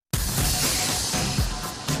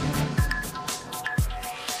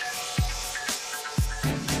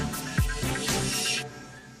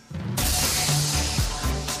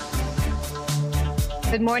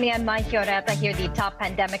Good morning, I'm Mike Oreta. Here are the top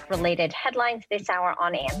pandemic-related headlines this hour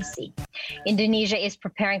on AMC. Indonesia is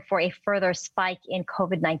preparing for a further spike in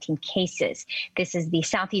COVID-19 cases. This is the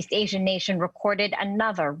Southeast Asian nation recorded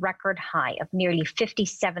another record high of nearly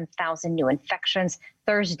 57,000 new infections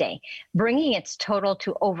Thursday, bringing its total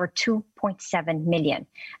to over 2.7 million.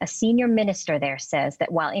 A senior minister there says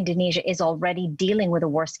that while Indonesia is already dealing with a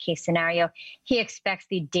worst-case scenario, he expects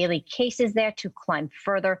the daily cases there to climb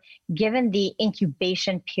further, given the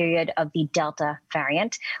incubation period of the Delta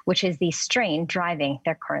variant, which is the strain driving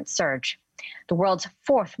their current surge. The world's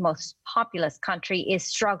fourth most populous country is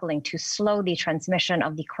struggling to slow the transmission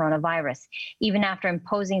of the coronavirus, even after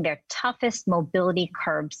imposing their toughest mobility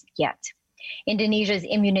curbs yet. Indonesia's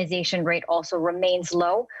immunization rate also remains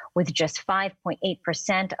low, with just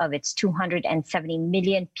 5.8% of its 270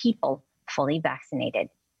 million people fully vaccinated.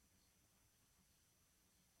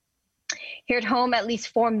 Here at home, at least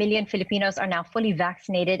 4 million Filipinos are now fully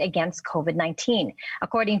vaccinated against COVID-19.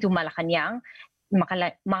 According to Malacanang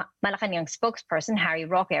spokesperson, Harry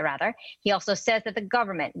Roque, he also says that the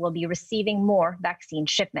government will be receiving more vaccine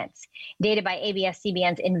shipments. Data by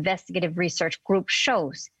ABS-CBN's investigative research group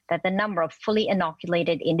shows that the number of fully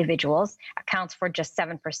inoculated individuals accounts for just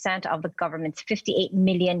 7% of the government's 58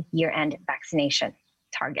 million year-end vaccination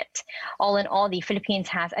target. All in all, the Philippines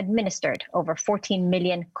has administered over 14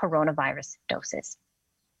 million coronavirus doses.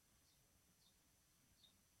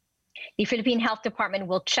 The Philippine Health Department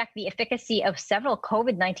will check the efficacy of several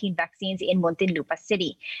COVID-19 vaccines in Muntinlupa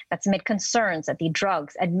City. That's amid concerns that the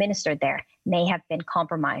drugs administered there may have been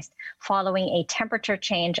compromised following a temperature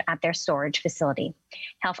change at their storage facility.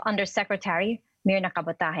 Health Undersecretary Mirna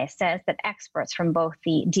Cabotaje says that experts from both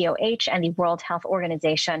the DOH and the World Health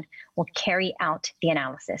Organization will carry out the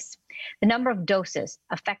analysis. The number of doses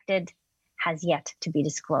affected has yet to be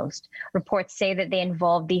disclosed. Reports say that they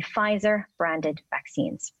involve the Pfizer-branded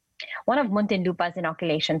vaccines. One of Muntinlupa's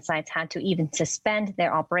inoculation sites had to even suspend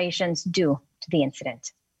their operations due to the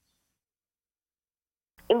incident.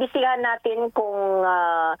 Imbisihan natin kung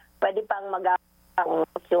pwede pang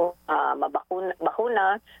yung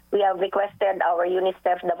bakuna. We have requested our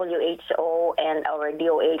UNICEF, WHO, and our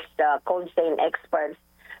DOH cold chain experts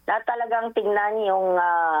na talagang tingnan yung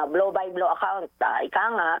blow-by-blow account. Ika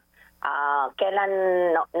nga, kailan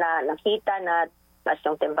nakita na mas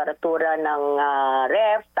yung temperatura ng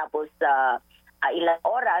ref, tapos ilang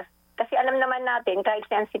oras. Kasi alam naman natin, kahit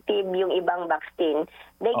sensitive yung ibang vaccine,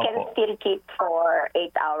 they can still keep for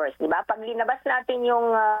 8 hours. Diba? Pag linabas natin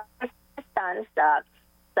yung substance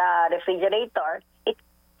sa refrigerator, it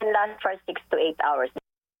can last for 6 to 8 hours.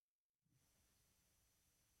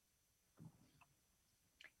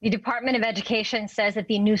 The Department of Education says that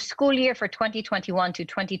the new school year for 2021 to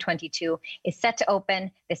 2022 is set to open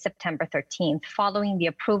this September 13th, following the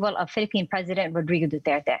approval of Philippine President Rodrigo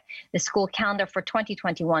Duterte. The school calendar for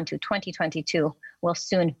 2021 to 2022 will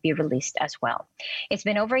soon be released as well. It's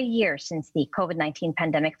been over a year since the COVID-19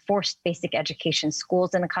 pandemic forced basic education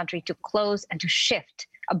schools in the country to close and to shift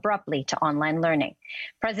abruptly to online learning.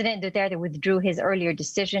 President Duterte withdrew his earlier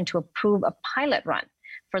decision to approve a pilot run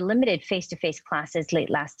for limited face-to-face classes late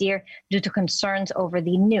last year due to concerns over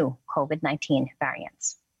the new COVID-19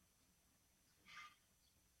 variants.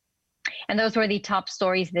 And those were the top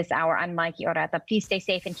stories this hour. I'm Mikey Oreta. Please stay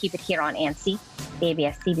safe and keep it here on ANC, the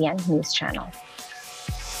ABS-CBN News Channel.